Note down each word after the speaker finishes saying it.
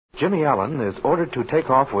Jimmy Allen is ordered to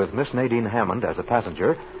take off with Miss Nadine Hammond as a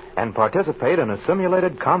passenger and participate in a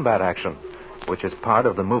simulated combat action, which is part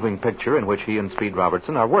of the moving picture in which he and Speed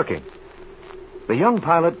Robertson are working. The young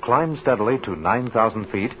pilot climbed steadily to 9,000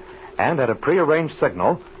 feet, and at a prearranged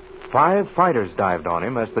signal, 5 fighters dived on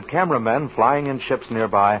him as the cameramen flying in ships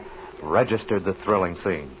nearby registered the thrilling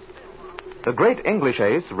scene. The great English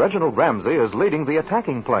ace, Reginald Ramsey, is leading the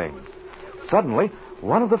attacking planes. Suddenly,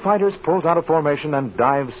 one of the fighters pulls out of formation and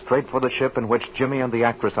dives straight for the ship in which Jimmy and the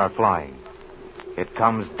actress are flying. It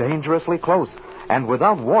comes dangerously close, and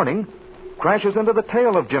without warning, crashes into the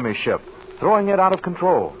tail of Jimmy's ship, throwing it out of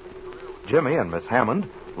control. Jimmy and Miss Hammond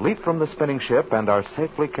leap from the spinning ship and are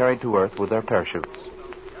safely carried to Earth with their parachutes.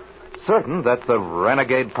 Certain that the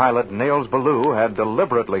renegade pilot Nails Ballou had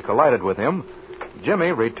deliberately collided with him,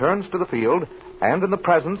 Jimmy returns to the field and, in the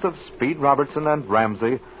presence of Speed Robertson and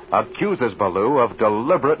Ramsey, accuses Ballou of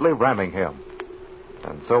deliberately ramming him.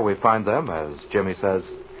 And so we find them, as Jimmy says,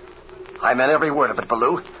 "I meant every word of it,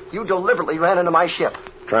 Ballou. You deliberately ran into my ship."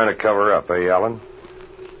 Trying to cover up, Allen?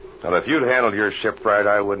 Well, if you'd handled your ship right,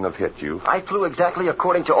 I wouldn't have hit you. I flew exactly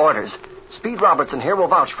according to orders. Speed Robertson here will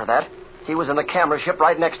vouch for that. He was in the camera ship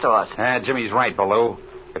right next to us. Jimmy's right, Ballou.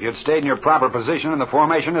 If you'd stayed in your proper position in the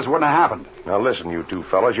formation, this wouldn't have happened. Now, listen, you two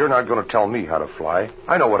fellas. You're not going to tell me how to fly.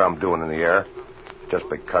 I know what I'm doing in the air. Just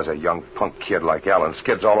because a young punk kid like Allen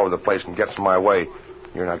skids all over the place and gets in my way,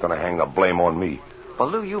 you're not going to hang the blame on me.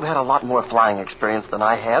 Ballou, you've had a lot more flying experience than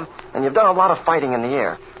I have, and you've done a lot of fighting in the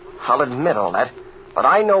air. I'll admit all that. But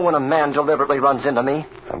I know when a man deliberately runs into me.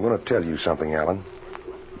 I'm going to tell you something, Allen.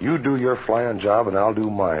 You do your flying job and I'll do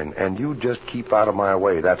mine, and you just keep out of my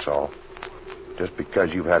way, that's all. Just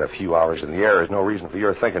because you've had a few hours in the air is no reason for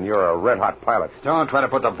your thinking you're a red-hot pilot. Don't try to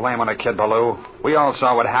put the blame on the kid, Ballou. We all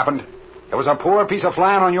saw what happened. It was a poor piece of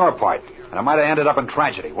flying on your part, and it might have ended up in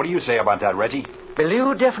tragedy. What do you say about that, Reggie?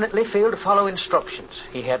 Ballou definitely failed to follow instructions.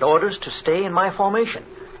 He had orders to stay in my formation.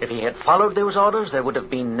 If he had followed those orders, there would have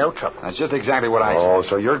been no trouble. That's just exactly what I said. Oh,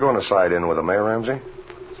 so you're going to side in with him, eh, Ramsey?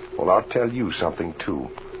 Well, I'll tell you something, too.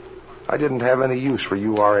 I didn't have any use for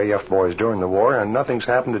you RAF boys during the war, and nothing's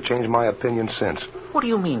happened to change my opinion since. What do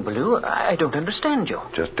you mean, Ballou? I don't understand you.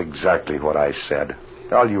 Just exactly what I said.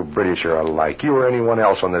 All you British are alike. You or anyone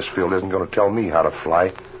else on this field isn't going to tell me how to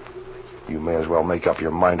fly. You may as well make up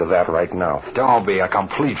your mind to that right now. Don't be a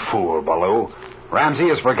complete fool, Ballou. Ramsey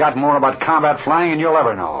has forgotten more about combat flying than you'll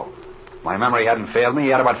ever know. My memory hadn't failed me. He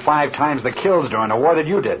had about 5 times the kills during the war that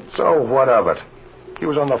you did. So what of it? He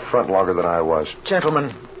was on the front longer than I was.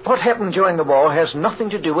 Gentlemen, what happened during the war has nothing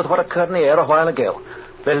to do with what occurred in the air a while ago.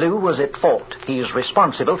 Ballou was at fault. He's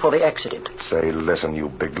responsible for the accident. Say, listen, you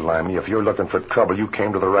big limey. If you're looking for trouble, you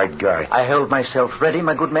came to the right guy. I held myself ready,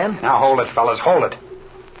 my good man. Now hold it, fellas. Hold it.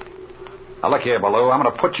 Now look here, Ballou. I'm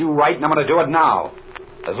going to put you right, and I'm going to do it now.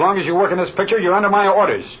 As long as you work in this picture, you're under my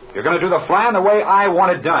orders. You're going to do the flying the way I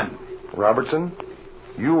want it done. Robertson,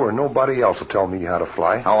 you or nobody else will tell me how to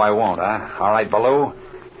fly. Oh, I won't, huh? All right, Ballou.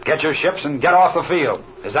 Get your ships and get off the field.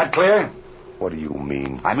 Is that clear? What do you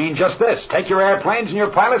mean? I mean just this. Take your airplanes and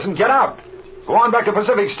your pilots and get out. Go on back to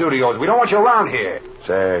Pacific Studios. We don't want you around here.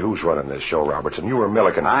 Say, who's running this show, Robertson? You or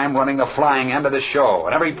Milliken? I'm running the flying end of the show,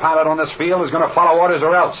 and every pilot on this field is going to follow orders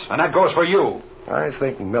or else, and that goes for you. I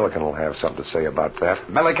think Milliken will have something to say about that.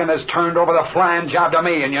 Milliken has turned over the flying job to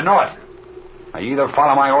me, and you know it. Now, you either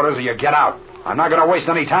follow my orders or you get out. I'm not going to waste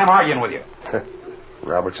any time arguing with you.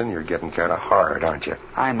 Robertson, you're getting kind of hard, aren't you?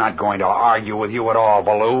 I'm not going to argue with you at all,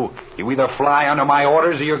 Ballou. You either fly under my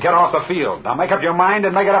orders or you get off the field. Now make up your mind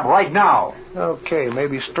and make it up right now. Okay,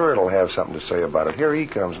 maybe Stewart will have something to say about it. Here he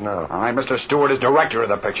comes now. All right, Mr. Stewart is director of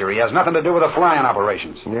the picture. He has nothing to do with the flying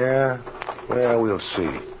operations. Yeah? Well, we'll see.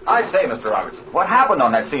 I say, Mr. Robertson, what happened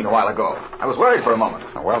on that scene a while ago? I was worried for a moment.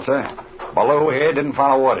 Well, sir, Ballou here didn't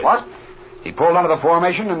follow orders. What? He pulled out of the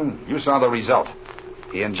formation, and you saw the result.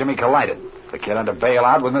 He and Jimmy collided. The kid had to bail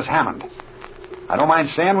out with Miss Hammond. I don't mind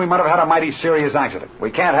saying we might have had a mighty serious accident.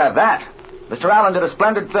 We can't have that. Mr. Allen did a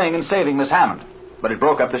splendid thing in saving Miss Hammond. But it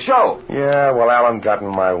broke up the show. Yeah, well, Allen got in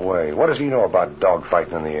my way. What does he know about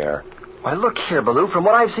dogfighting in the air? Why, look here, Ballou. From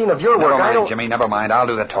what I've seen of your work, Never mind, Jimmy, never mind. I'll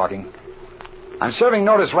do the talking. I'm serving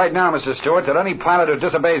notice right now, Mr. Stewart, that any pilot who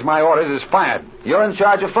disobeys my orders is fired. You're in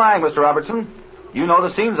charge of flying, Mr. Robertson. You know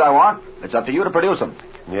the scenes I want. It's up to you to produce them.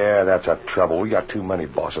 Yeah, that's a trouble. We got too many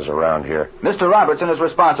bosses around here. Mr. Robertson is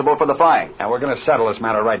responsible for the flying. And we're going to settle this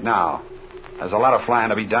matter right now. There's a lot of flying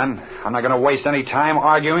to be done. I'm not going to waste any time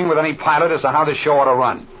arguing with any pilot as to how this show ought to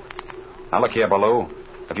run. Now, look here, Ballou.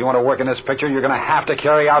 If you want to work in this picture, you're going to have to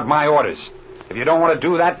carry out my orders. If you don't want to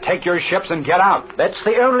do that, take your ships and get out. That's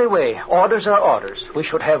the only way. Orders are orders. We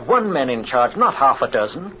should have one man in charge, not half a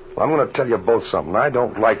dozen. Well, I'm going to tell you both something. I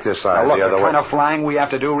don't like this Now, idea. look, the kind of flying we have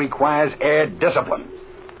to do requires air discipline.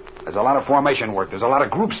 There's a lot of formation work. There's a lot of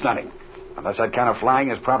group stunting. Unless that kind of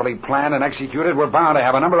flying is properly planned and executed, we're bound to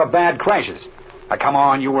have a number of bad crashes. Now, come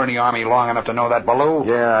on, you were in the Army long enough to know that, Ballou.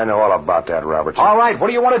 Yeah, I know all about that, Robertson. All right, what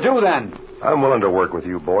do you want to do then? I'm willing to work with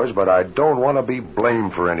you boys, but I don't want to be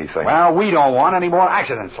blamed for anything. Well, we don't want any more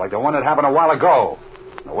accidents like the one that happened a while ago.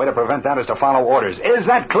 The way to prevent that is to follow orders. Is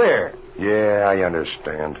that clear? Yeah, I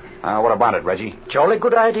understand. What about it, Reggie? Jolly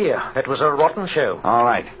good idea. It was a rotten show. All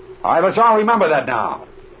right, let's all remember that now.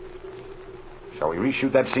 Shall we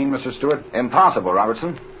reshoot that scene, Mr. Stewart? Impossible,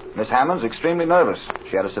 Robertson. Miss Hammond's extremely nervous.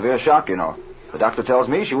 She had a severe shock, you know. The doctor tells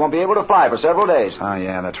me she won't be able to fly for several days. Oh,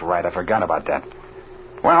 yeah, that's right. I forgot about that.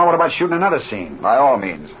 Well, what about shooting another scene? By all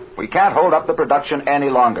means. We can't hold up the production any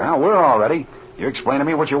longer. Now, we're all ready. You explain to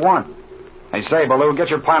me what you want. Hey, say, Ballou, get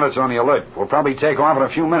your pilots on the alert. We'll probably take off in a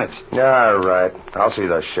few minutes. All right. I'll see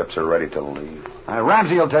the ships are ready to leave.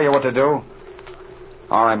 Ramsey will tell you what to do.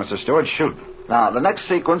 All right, Mr. Stewart, shoot. Now, the next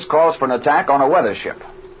sequence calls for an attack on a weather ship.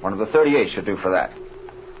 One of the 38 should do for that.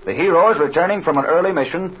 The hero is returning from an early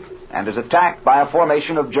mission and is attacked by a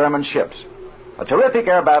formation of German ships. A terrific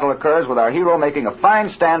air battle occurs with our hero making a fine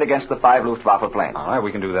stand against the 5 Luftwaffe planes. All right,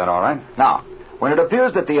 we can do that, all right. Now, when it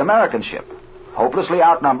appears that the American ship, hopelessly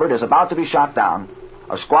outnumbered, is about to be shot down,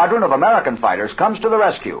 a squadron of American fighters comes to the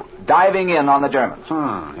rescue, diving in on the Germans.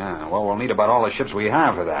 Yeah. Well, we'll need about all the ships we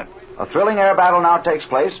have for that. A thrilling air battle now takes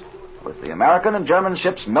place, with the American and German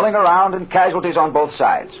ships milling around and casualties on both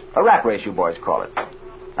sides. A rat race, you boys call it.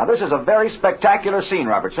 Now, this is a very spectacular scene,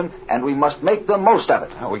 Robertson, and we must make the most of it.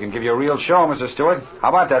 Well, we can give you a real show, Mr. Stewart. How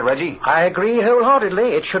about that, Reggie? I agree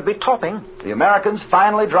wholeheartedly. It should be topping. The Americans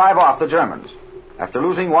finally drive off the Germans, after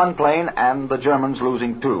losing one plane and the Germans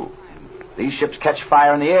losing 2. These ships catch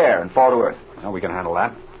fire in the air and fall to earth. Well, we can handle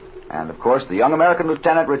that. And, of course, the young American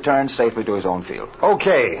lieutenant returns safely to his own field.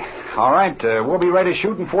 Okay. All right, we'll be ready to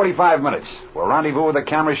shoot in 45 minutes. We'll rendezvous with the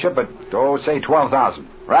camera ship at, say, 12,000.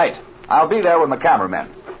 Right. I'll be there with my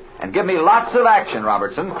cameramen. And give me lots of action,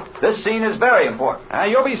 Robertson. This scene is very important.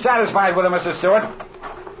 You'll be satisfied with it, Mr. Stewart.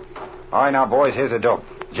 All right, now, boys, here's the dope.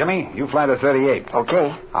 Jimmy, you fly the 38.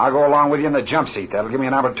 Okay. I'll go along with you in the jump seat. That'll give me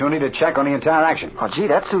an opportunity to check on the entire action. Oh, gee,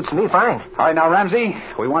 that suits me fine. All right, now, Ramsey,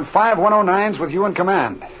 we want 5 109s with you in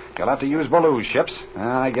command. You'll have to use Ballou's ships.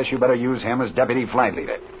 I guess you better use him as deputy flight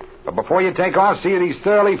leader. But before you take off, see that he's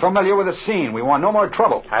thoroughly familiar with the scene. We want no more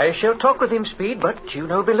trouble. I shall talk with him, Speed, but you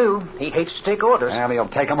know Ballou. He hates to take orders. Well, he'll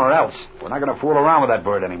take them or else. We're not going to fool around with that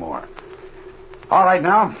bird anymore. All right,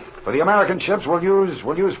 now, for the American ships, we'll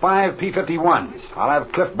use 5 P-51s. I'll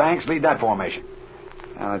have Cliff Banks lead that formation.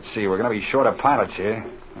 Now, let's see. We're going to be short of pilots here.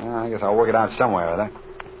 I guess I'll work it out somewhere or other.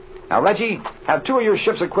 Now, Reggie, have 2 of your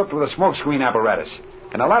ships equipped with a smoke screen apparatus.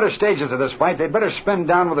 In the latter stages of this fight, they'd better spin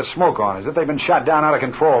down with the smoke on, as if they've been shot down out of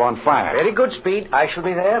control on fire. Very good, Speed. I shall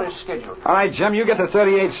be there as scheduled. All right, Jim, you get the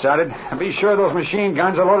 38 started. And be sure those machine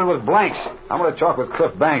guns are loaded with blanks. I'm going to talk with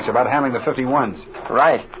Cliff Banks about handling the 51s.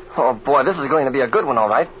 Right. Oh, boy, this is going to be a good one, all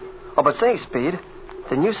right. Oh, but say, Speed,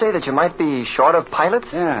 didn't you say that you might be short of pilots?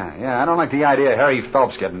 Yeah. I don't like the idea of Harry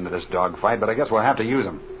Phelps getting into this dogfight, but I guess we'll have to use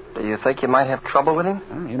him. Do you think you might have trouble with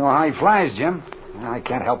him? You know how he flies, Jim. I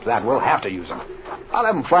can't help that. We'll have to use him. I'll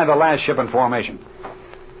have him fly the last ship in formation.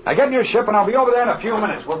 Now get in your ship, and I'll be over there in a few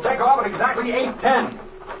minutes. We'll take off at exactly 8:10.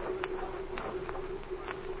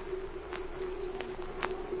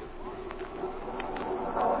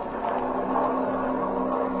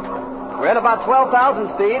 We're at about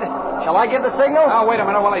 12,000 speed. Shall I give the signal? Oh, wait a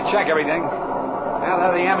minute while I check everything. Well,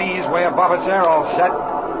 there the ME's way above us there, all set.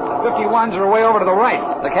 The 51s are way over to the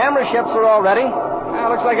right. The camera ships are all ready.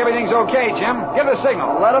 Well, looks like everything's okay, Jim. Give the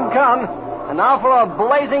signal. Let them come. And now for a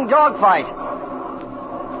blazing dogfight.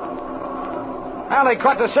 Well, they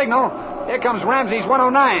caught the signal. Here comes Ramsey's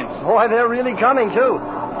 109s. Boy, they're really coming, too.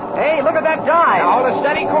 Hey, look at that dive. Now, hold a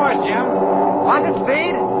steady course, Jim. Watch it,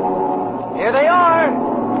 Speed. Here they are.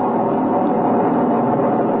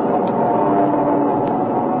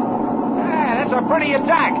 That's a pretty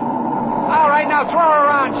attack. All right, now throw her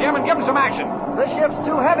around, Jim, and give them some action. This ship's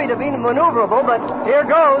too heavy to be maneuverable, but here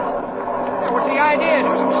goes. What's the idea?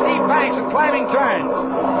 Do some steep banks and climbing turns.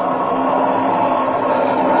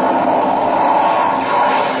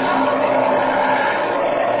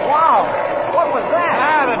 Wow, what was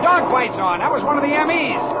that? The dogfight's on. That was one of the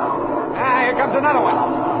MEs. Here comes another one.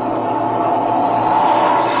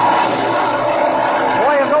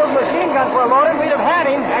 Boy, if those machine guns were loaded, we'd have had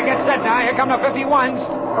him. Get set now. Here come the 51s.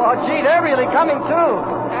 Oh, gee, they're really coming, too.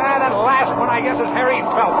 That last one, I guess, is Harry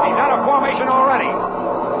Phelps. He's out of formation already.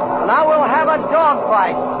 Now we'll have a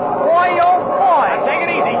dogfight. Boy, oh boy. Now, take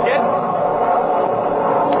it easy, kid.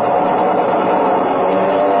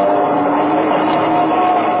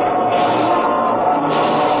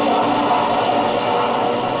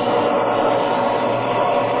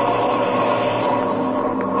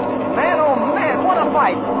 Man, oh man, what a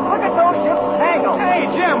fight. Look at those ships tangle. Hey,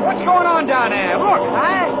 Jim, what's going on down there? Look.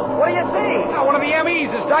 Huh? What do you see? Now, one of the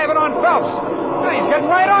MEs is diving on Phelps. Now, he's getting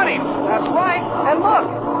right on him. That's right. And look,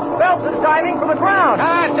 Phelps is diving for the ground.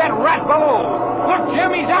 Ah, it's that rat below. Look,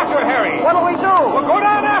 Jim, he's after Harry. What'll we do? We'll go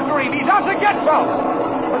down after him. He's out to get Phelps.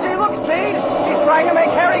 But gee, look, Speed. He's trying to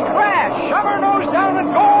make Harry crash. Shove her nose down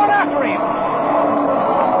and go on after him.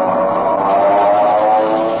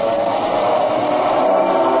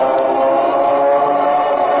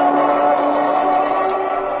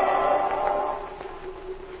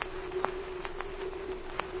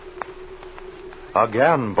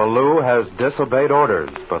 Again, Ballou has disobeyed orders,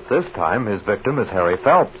 but this time his victim is Harry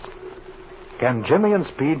Phelps. Can Jimmy and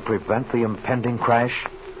Speed prevent the impending crash?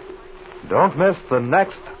 Don't miss the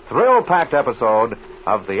next thrill-packed episode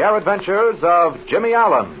of The Air Adventures of Jimmy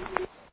Allen.